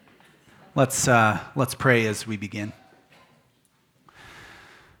Let's pray as we begin.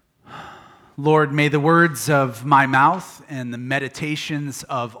 Lord, may the words of my mouth and the meditations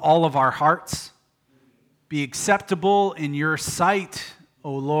of all of our hearts be acceptable in your sight,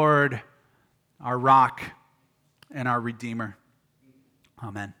 O Lord, our rock and our Redeemer.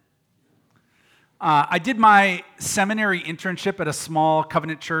 Amen. I did my seminary internship at a small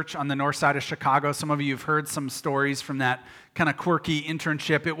covenant church on the north side of Chicago. Some of you have heard some stories from that kind of quirky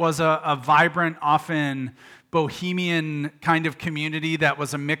internship. It was a vibrant, often bohemian kind of community that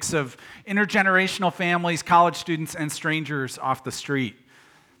was a mix of intergenerational families, college students, and strangers off the street.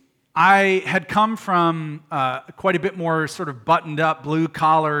 I had come from quite a bit more sort of buttoned-up,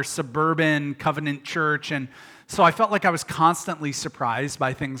 blue-collar, suburban covenant church, and so I felt like I was constantly surprised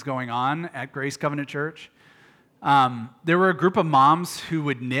by things going on at Grace Covenant Church. There were a group of moms who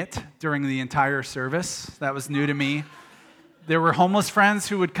would knit during the entire service. That was new to me. There were homeless friends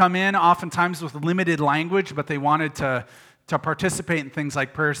who would come in, oftentimes with limited language, but they wanted to participate in things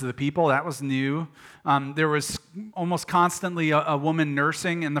like prayers of the people. That was new. There was almost constantly a woman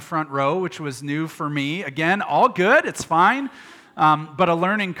nursing in the front row, which was new for me. Again, all good, it's fine, but a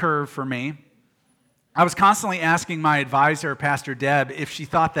learning curve for me. I was constantly asking my advisor, Pastor Deb, if she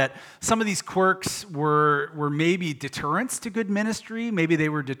thought that some of these quirks were maybe deterrents to good ministry. Maybe they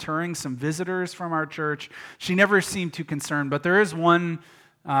were deterring some visitors from our church. She never seemed too concerned, but there is one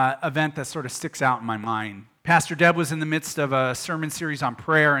event that sort of sticks out in my mind. Pastor Deb was in the midst of a sermon series on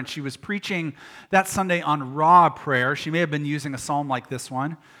prayer, and she was preaching that Sunday on raw prayer. She may have been using a psalm like this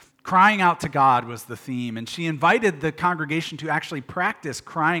one. Crying out to God was the theme, and she invited the congregation to actually practice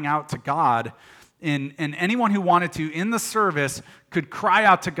crying out to God. And anyone who wanted to, in the service, could cry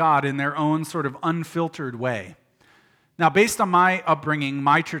out to God in their own sort of unfiltered way. Now, based on my upbringing,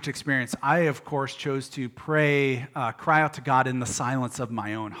 my church experience, I, of course, chose to cry out to God in the silence of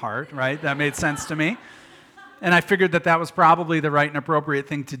my own heart, right? That made sense to me. And I figured that was probably the right and appropriate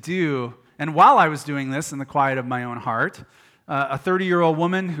thing to do. And while I was doing this in the quiet of my own heart, a 30-year-old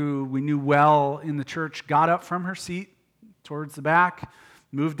woman who we knew well in the church got up from her seat towards the back,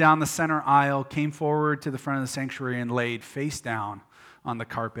 moved down the center aisle, came forward to the front of the sanctuary, and laid face down on the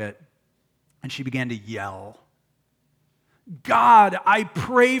carpet. And she began to yell, "God, I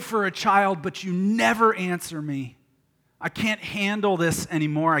pray for a child, but you never answer me. I can't handle this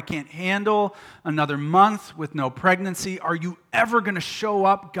anymore. I can't handle another month with no pregnancy. Are you ever going to show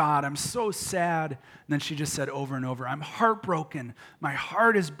up, God? I'm so sad." And then she just said over and over, "I'm heartbroken. My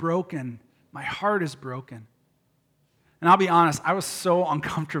heart is broken. My heart is broken." And I'll be honest, I was so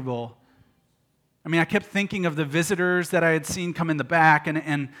uncomfortable. I mean, I kept thinking of the visitors that I had seen come in the back,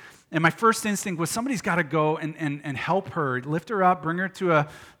 and my first instinct was somebody's got to go and help her, lift her up, bring her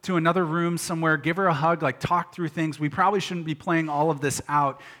to another room somewhere, give her a hug, like talk through things. We probably shouldn't be playing all of this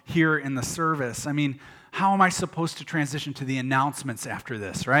out here in the service. I mean, how am I supposed to transition to the announcements after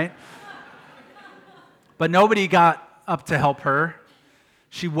this, right? But nobody got up to help her.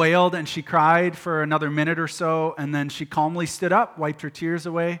 She wailed and she cried for another minute or so, and then she calmly stood up, wiped her tears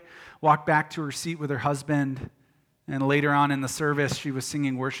away, walked back to her seat with her husband, and later on in the service, she was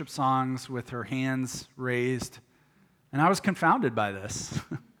singing worship songs with her hands raised, and I was confounded by this.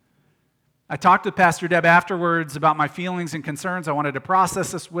 I talked with Pastor Deb afterwards about my feelings and concerns. I wanted to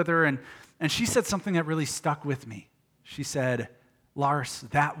process this with her, and she said something that really stuck with me. She said, "Lars,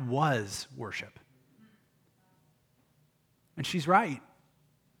 that was worship." And she's right.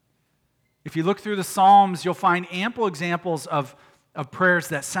 If you look through the Psalms, you'll find ample examples of prayers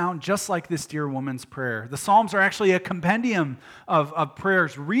that sound just like this dear woman's prayer. The Psalms are actually a compendium of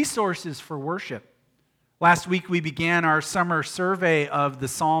prayers, resources for worship. Last week, we began our summer survey of the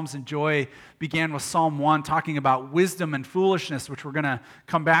Psalms, and Joy began with Psalm 1, talking about wisdom and foolishness, which we're going to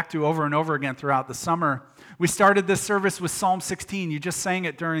come back to over and over again throughout the summer. We started this service with Psalm 16. You just sang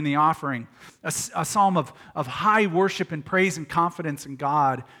it during the offering, a psalm of high worship and praise and confidence in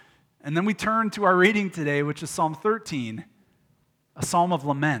God. And then we turn to our reading today, which is Psalm 13, a psalm of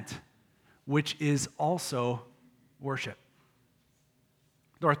lament, which is also worship.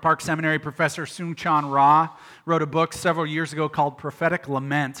 North Park Seminary professor Soong-Chan Rah wrote a book several years ago called Prophetic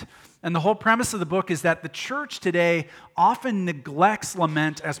Lament. And the whole premise of the book is that the church today often neglects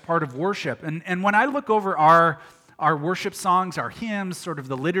lament as part of worship. And when I look over our worship songs, our hymns, sort of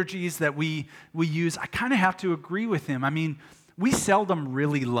the liturgies that we use, I kind of have to agree with him. I mean, we seldom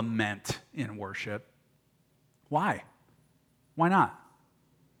really lament in worship. Why? Why not?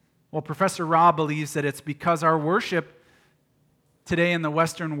 Well, Professor Rah believes that it's because our worship today in the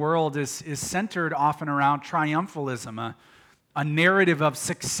Western world is centered often around triumphalism, a narrative of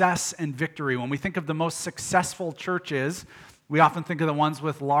success and victory. When we think of the most successful churches, We often think of the ones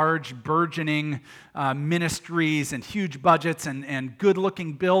with large, burgeoning ministries and huge budgets and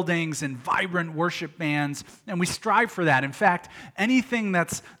good-looking buildings and vibrant worship bands, and we strive for that. In fact, anything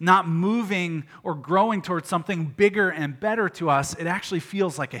that's not moving or growing towards something bigger and better to us, it actually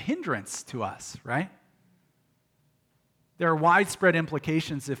feels like a hindrance to us, right? There are widespread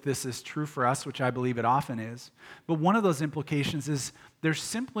implications if this is true for us, which I believe it often is. But one of those implications is there's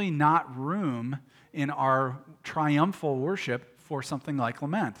simply not room in our triumphal worship for something like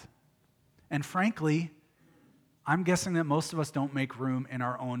lament. And frankly, I'm guessing that most of us don't make room in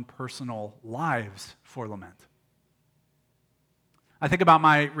our own personal lives for lament. I think about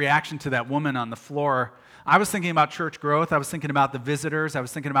my reaction to that woman on the floor. I was thinking about church growth. I was thinking about the visitors. I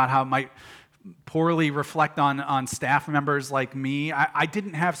was thinking about how it might poorly reflect on staff members like me. I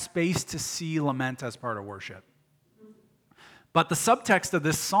didn't have space to see lament as part of worship. But the subtext of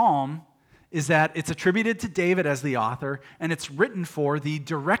this psalm is that it's attributed to David as the author, and it's written for the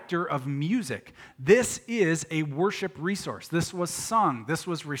director of music. This is a worship resource. This was sung. This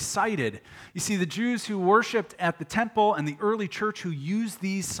was recited. You see, the Jews who worshiped at the temple and the early church who used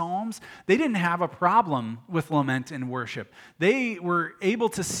these psalms, they didn't have a problem with lament in worship. They were able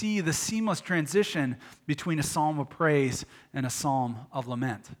to see the seamless transition between a psalm of praise and a psalm of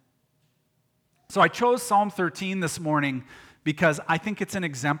lament. So I chose Psalm 13 this morning because I think it's an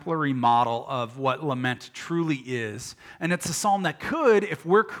exemplary model of what lament truly is. And it's a psalm that could, if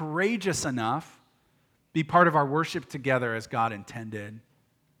we're courageous enough, be part of our worship together as God intended.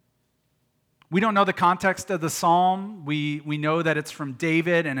 We don't know the context of the psalm. We know that it's from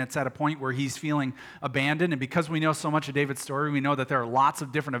David, and it's at a point where he's feeling abandoned. And because we know so much of David's story, we know that there are lots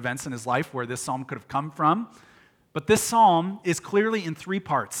of different events in his life where this psalm could have come from. But this psalm is clearly in 3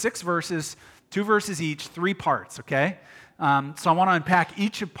 parts, 6 verses, 2 verses each, 3 parts, okay? So I want to unpack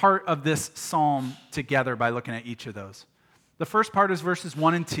each part of this psalm together by looking at each of those. The first part is verses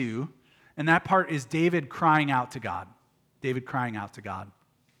 1 and 2, and that part is David crying out to God. David crying out to God.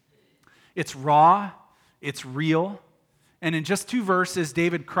 It's raw, it's real, and in just 2 verses,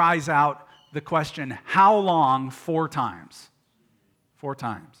 David cries out the question, how long? 4 times. 4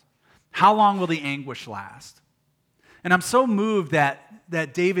 times. How long will the anguish last? And I'm so moved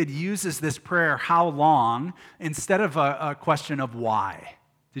that David uses this prayer, how long, instead of a question of why.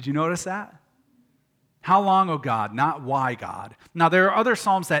 Did you notice that? How long, O God, not why, God. Now, there are other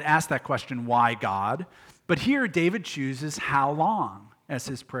psalms that ask that question, why, God? But here, David chooses how long as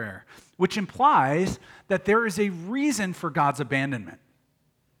his prayer, which implies that there is a reason for God's abandonment.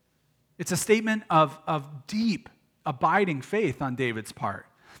 It's a statement of deep, abiding faith on David's part,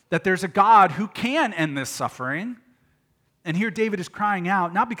 that there's a God who can end this suffering. And here David is crying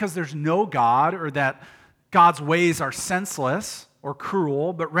out, not because there's no God or that God's ways are senseless or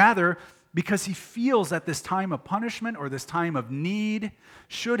cruel, but rather because he feels that this time of punishment or this time of need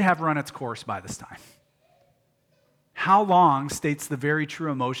should have run its course by this time. How long states the very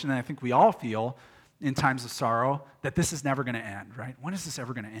true emotion that I think we all feel in times of sorrow, that this is never going to end, right? When is this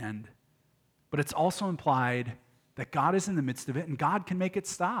ever going to end? But it's also implied that God is in the midst of it and God can make it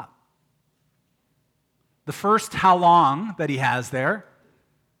stop. The first how long that he has there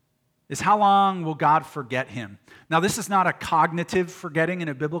is how long will God forget him? Now, this is not a cognitive forgetting in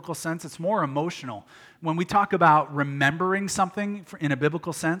a biblical sense. It's more emotional. When we talk about remembering something in a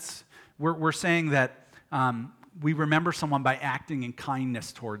biblical sense, we're saying that we remember someone by acting in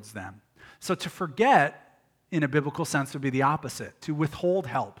kindness towards them. So to forget in a biblical sense would be the opposite, to withhold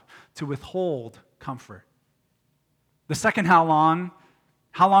help, to withhold comfort. The second how long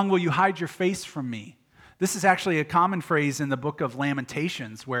will you hide your face from me? This is actually a common phrase in the book of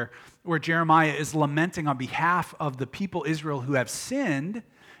Lamentations where Jeremiah is lamenting on behalf of the people Israel who have sinned,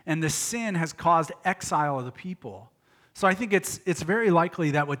 and the sin has caused exile of the people. So I think it's very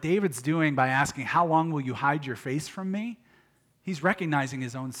likely that what David's doing by asking, how long will you hide your face from me? He's recognizing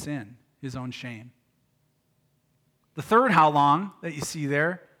his own sin, his own shame. The third how long that you see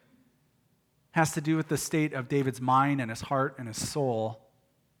there has to do with the state of David's mind and his heart and his soul.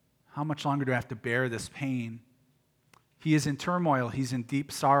 How much longer do I have to bear this pain? He is in turmoil. He's in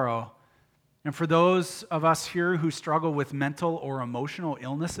deep sorrow. And for those of us here who struggle with mental or emotional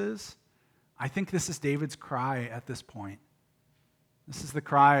illnesses, I think this is David's cry at this point. This is the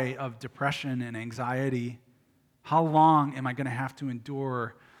cry of depression and anxiety. How long am I going to have to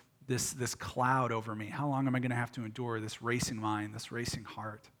endure this cloud over me? How long am I going to have to endure this racing mind, this racing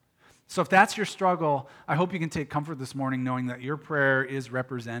heart? So if that's your struggle, I hope you can take comfort this morning knowing that your prayer is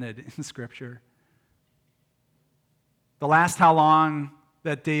represented in Scripture. The last how long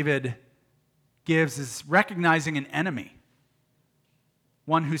that David gives is recognizing an enemy.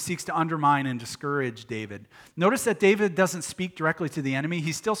 one who seeks to undermine and discourage David. Notice that David doesn't speak directly to the enemy.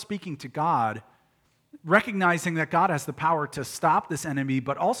 He's still speaking to God, recognizing that God has the power to stop this enemy,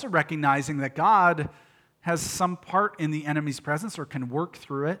 but also recognizing that God has some part in the enemy's presence or can work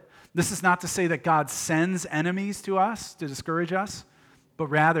through it. This is not to say that God sends enemies to us to discourage us, but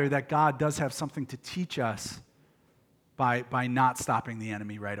rather that God does have something to teach us by not stopping the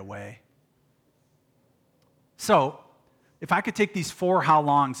enemy right away. So, if I could take these 4 how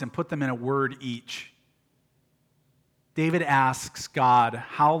longs and put them in a word each, David asks God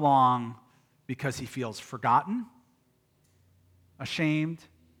how long because he feels forgotten, ashamed,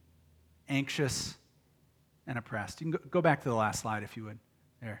 anxious, and oppressed. You can go back to the last slide if you would.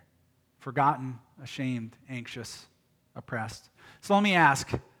 There. Forgotten, ashamed, anxious, oppressed. So let me ask,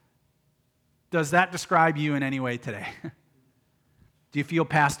 does that describe you in any way today? Do you feel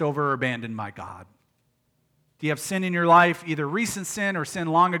passed over or abandoned by God? Do you have sin in your life, either recent sin or sin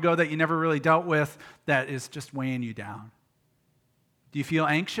long ago that you never really dealt with, that is just weighing you down? Do you feel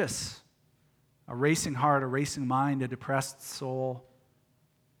anxious? A racing heart, a racing mind, a depressed soul?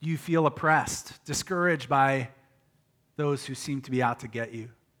 Do you feel oppressed, discouraged by those who seem to be out to get you?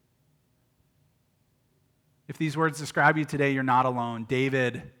 If these words describe you today, you're not alone.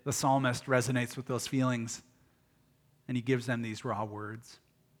 David, the psalmist, resonates with those feelings, and he gives them these raw words.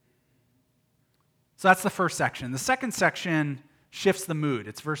 So that's the first section. The second section shifts the mood.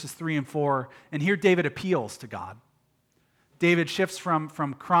 It's verses 3 and 4, and here David appeals to God. David shifts from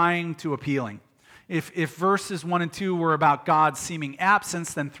crying to appealing. If verses 1 and 2 were about God's seeming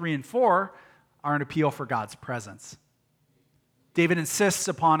absence, then 3 and 4 are an appeal for God's presence. David insists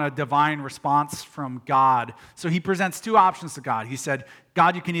upon a divine response from God. So he presents 2 options to God. He said,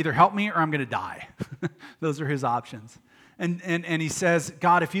 God, you can either help me or I'm going to die. Those are his options. And he says,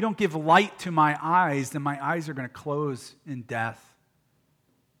 God, if you don't give light to my eyes, then my eyes are going to close in death.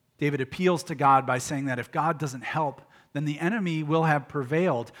 David appeals to God by saying that if God doesn't help, then the enemy will have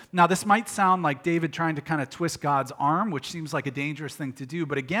prevailed. Now, this might sound like David trying to kind of twist God's arm, which seems like a dangerous thing to do.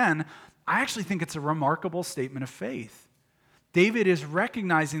 But again, I actually think it's a remarkable statement of faith. David is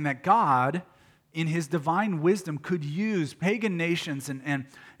recognizing that God, in his divine wisdom, could use pagan nations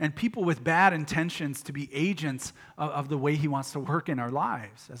and people with bad intentions to be agents of the way he wants to work in our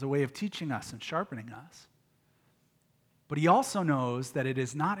lives as a way of teaching us and sharpening us. But he also knows that it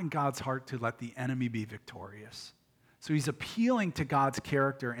is not in God's heart to let the enemy be victorious. So he's appealing to God's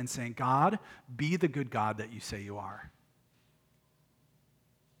character and saying, God, be the good God that you say you are.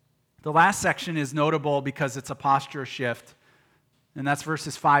 The last section is notable because it's a posture shift. And that's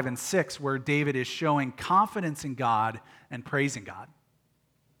verses 5 and 6, where David is showing confidence in God and praising God.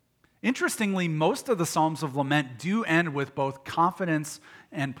 Interestingly, most of the Psalms of Lament do end with both confidence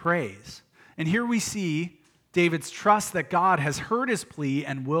and praise. And here we see David's trust that God has heard his plea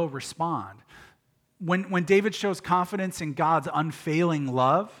and will respond. When David shows confidence in God's unfailing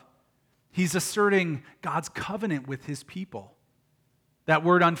love, he's asserting God's covenant with his people. That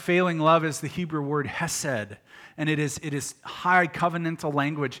word unfailing love is the Hebrew word hesed, and it is high covenantal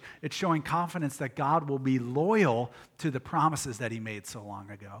language. It's showing confidence that God will be loyal to the promises that he made so long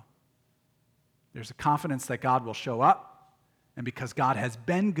ago. There's a confidence that God will show up, and because God has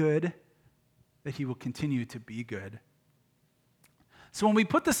been good, that he will continue to be good. So when we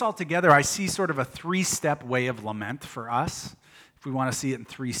put this all together, I see sort of a 3-step way of lament for us, if we want to see it in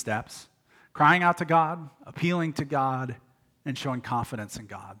 3 steps. Crying out to God, appealing to God, and showing confidence in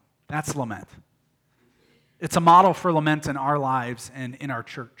God. That's lament. It's a model for lament in our lives and in our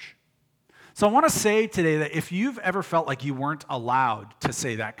church. So I want to say today that if you've ever felt like you weren't allowed to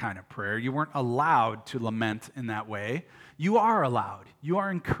say that kind of prayer, you weren't allowed to lament in that way, you are allowed. You are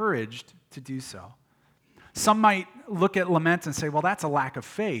encouraged to do so. Some might look at lament and say, well, that's a lack of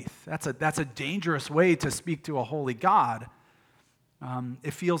faith. That's a dangerous way to speak to a holy God.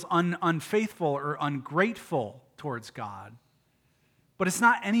 It feels unfaithful or ungrateful towards God. But it's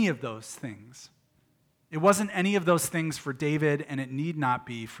not any of those things. It wasn't any of those things for David, and it need not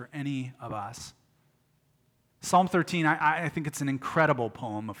be for any of us. Psalm 13, I think it's an incredible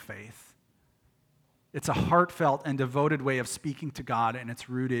poem of faith. It's a heartfelt and devoted way of speaking to God, and it's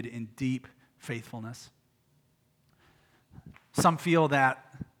rooted in deep faithfulness. Some feel that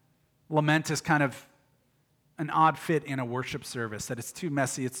lament is kind of an odd fit in a worship service, that it's too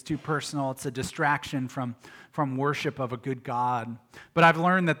messy, it's too personal, it's a distraction from worship of a good God. But I've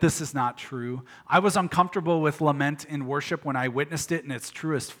learned that this is not true. I was uncomfortable with lament in worship when I witnessed it in its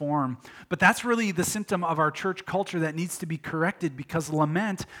truest form. But that's really the symptom of our church culture that needs to be corrected, because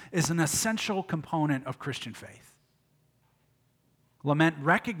lament is an essential component of Christian faith. Lament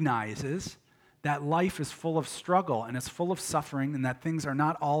recognizes that life is full of struggle and it's full of suffering and that things are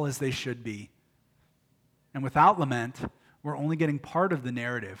not all as they should be. And without lament, we're only getting part of the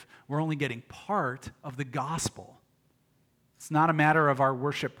narrative. We're only getting part of the gospel. It's not a matter of our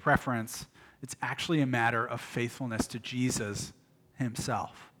worship preference. It's actually a matter of faithfulness to Jesus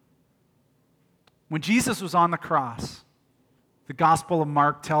himself. When Jesus was on the cross, the Gospel of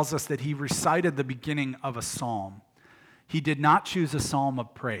Mark tells us that he recited the beginning of a psalm. He did not choose a psalm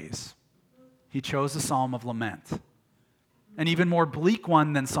of praise. He chose a psalm of lament. An even more bleak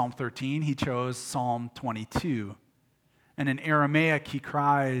one than Psalm 13, he chose Psalm 22. And in Aramaic, he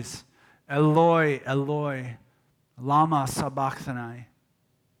cries, Eloi, Eloi, lama sabachthani,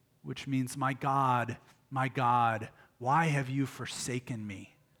 which means, my God, why have you forsaken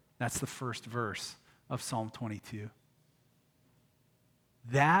me? That's the first verse of Psalm 22.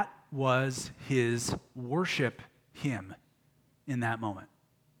 That was his worship hymn in that moment.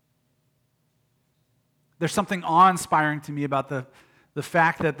 There's something awe-inspiring to me about the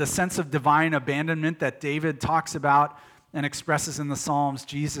fact that the sense of divine abandonment that David talks about and expresses in the Psalms,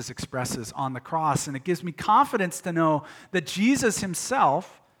 Jesus expresses on the cross. And it gives me confidence to know that Jesus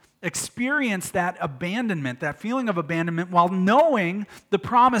himself experienced that abandonment, that feeling of abandonment, while knowing the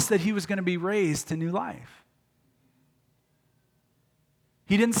promise that he was going to be raised to new life.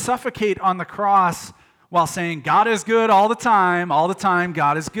 He didn't suffocate on the cross while saying, God is good all the time,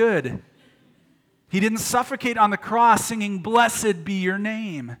 God is good. He didn't suffocate on the cross singing, blessed be your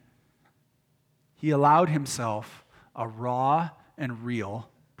name. He allowed himself a raw and real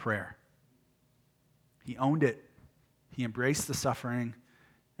prayer. He owned it. He embraced the suffering,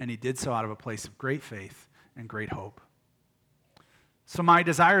 and he did so out of a place of great faith and great hope. So my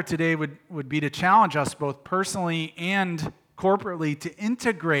desire today would be to challenge us both personally and corporately to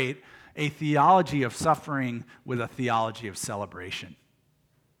integrate a theology of suffering with a theology of celebration.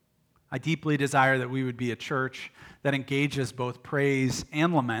 I deeply desire that we would be a church that engages both praise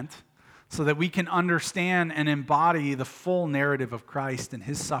and lament so that we can understand and embody the full narrative of Christ in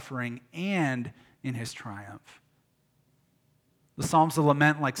his suffering and in his triumph. The Psalms of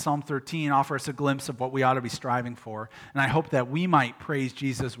Lament, like Psalm 13, offer us a glimpse of what we ought to be striving for. And I hope that we might praise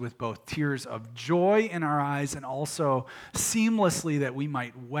Jesus with both tears of joy in our eyes and also seamlessly that we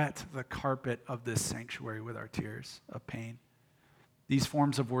might wet the carpet of this sanctuary with our tears of pain. These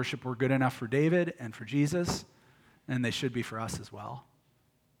forms of worship were good enough for David and for Jesus, and they should be for us as well.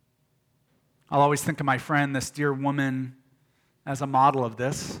 I'll always think of my friend, this dear woman, as a model of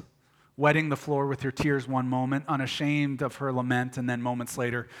this, wetting the floor with her tears one moment, unashamed of her lament, and then moments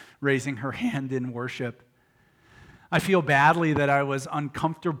later raising her hand in worship. I feel badly that I was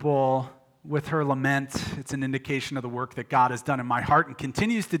uncomfortable with her lament. It's an indication of the work that God has done in my heart and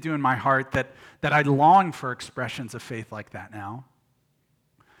continues to do in my heart that I long for expressions of faith like that now.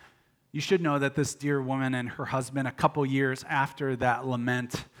 You should know that this dear woman and her husband, a couple years after that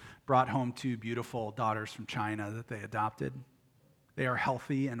lament, brought home two beautiful daughters from China that they adopted. They are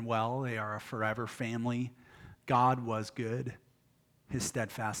healthy and well. They are a forever family. God was good. His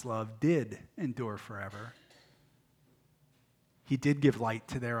steadfast love did endure forever. He did give light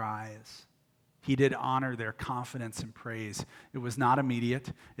to their eyes. He did honor their confidence and praise. It was not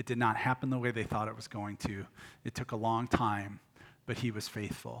immediate. It did not happen the way they thought it was going to. It took a long time, but he was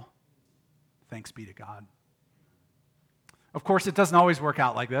faithful. Thanks be to God. Of course, it doesn't always work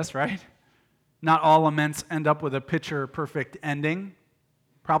out like this, right? Not all laments end up with a picture-perfect ending.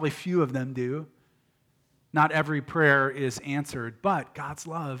 Probably few of them do. Not every prayer is answered, but God's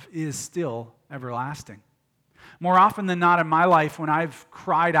love is still everlasting. More often than not in my life, when I've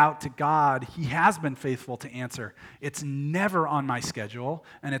cried out to God, he has been faithful to answer. It's never on my schedule,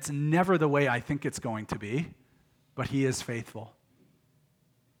 and it's never the way I think it's going to be, but he is faithful.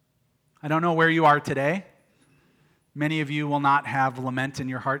 I don't know where you are today. Many of you will not have lament in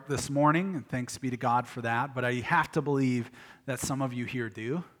your heart this morning, and thanks be to God for that, but I have to believe that some of you here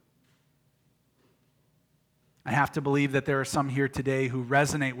do. I have to believe that there are some here today who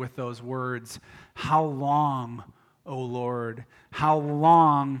resonate with those words. How long, O Lord, how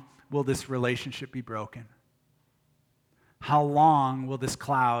long will this relationship be broken? How long will this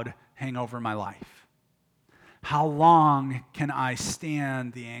cloud hang over my life? How long can I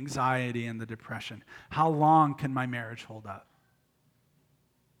stand the anxiety and the depression? How long can my marriage hold up?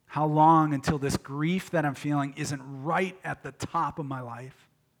 How long until this grief that I'm feeling isn't right at the top of my life?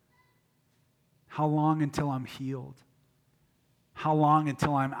 How long until I'm healed? How long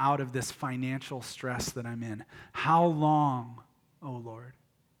until I'm out of this financial stress that I'm in? How long, oh Lord?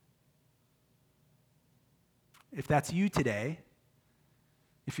 If that's you today,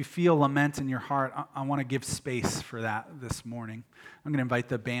 If you feel lament in your heart, I want to give space for that this morning. I'm going to invite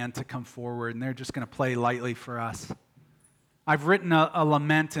the band to come forward, and they're just going to play lightly for us. I've written a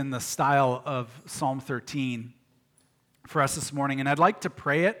lament in the style of Psalm 13 for us this morning, and I'd like to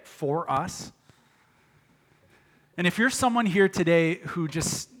pray it for us. And if you're someone here today who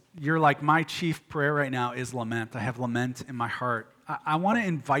you're like, my chief prayer right now is lament. I have lament in my heart. I want to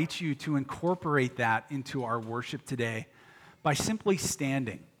invite you to incorporate that into our worship today by simply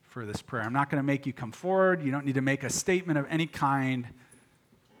standing for this prayer. I'm not going to make you come forward. You don't need to make a statement of any kind.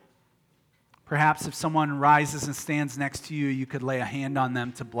 Perhaps if someone rises and stands next to you, you could lay a hand on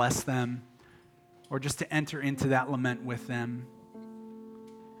them to bless them or just to enter into that lament with them.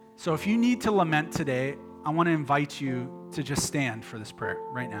 So if you need to lament today, I want to invite you to just stand for this prayer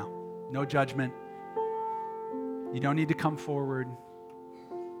right now. No judgment. You don't need to come forward.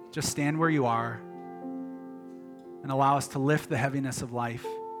 Just stand where you are and allow us to lift the heaviness of life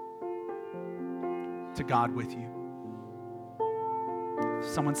to God with you. If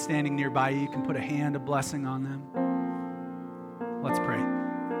someone's standing nearby you, you can put a hand, a blessing on them. Let's pray.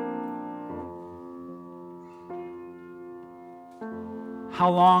 How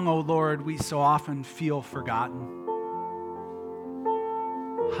long, O Lord, we so often feel forgotten.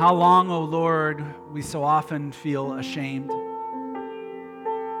 How long, O Lord, we so often feel ashamed.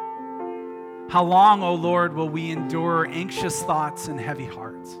 How long, O Lord, will we endure anxious thoughts and heavy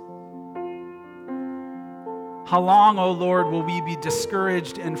hearts? How long, O Lord, will we be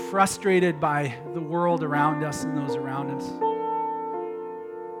discouraged and frustrated by the world around us and those around us?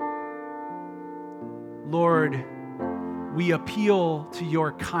 Lord, we appeal to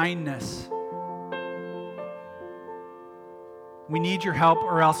your kindness. We need your help,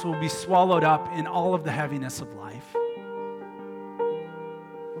 or else we'll be swallowed up in all of the heaviness of life.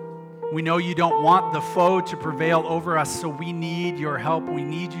 We know you don't want the foe to prevail over us, so we need your help. We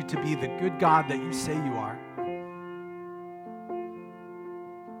need you to be the good God that you say you are.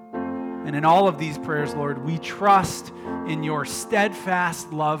 And in all of these prayers, Lord, we trust in your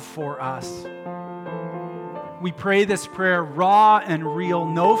steadfast love for us. We pray this prayer raw and real,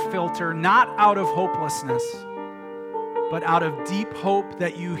 no filter, not out of hopelessness, but out of deep hope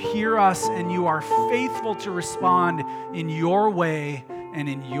that you hear us and you are faithful to respond in your way and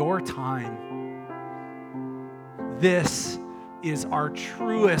in your time. This is our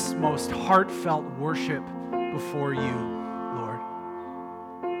truest, most heartfelt worship before you, Lord.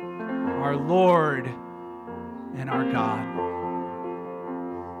 Our Lord and our God.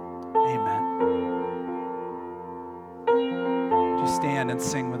 Amen. Just stand and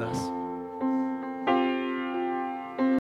sing with us.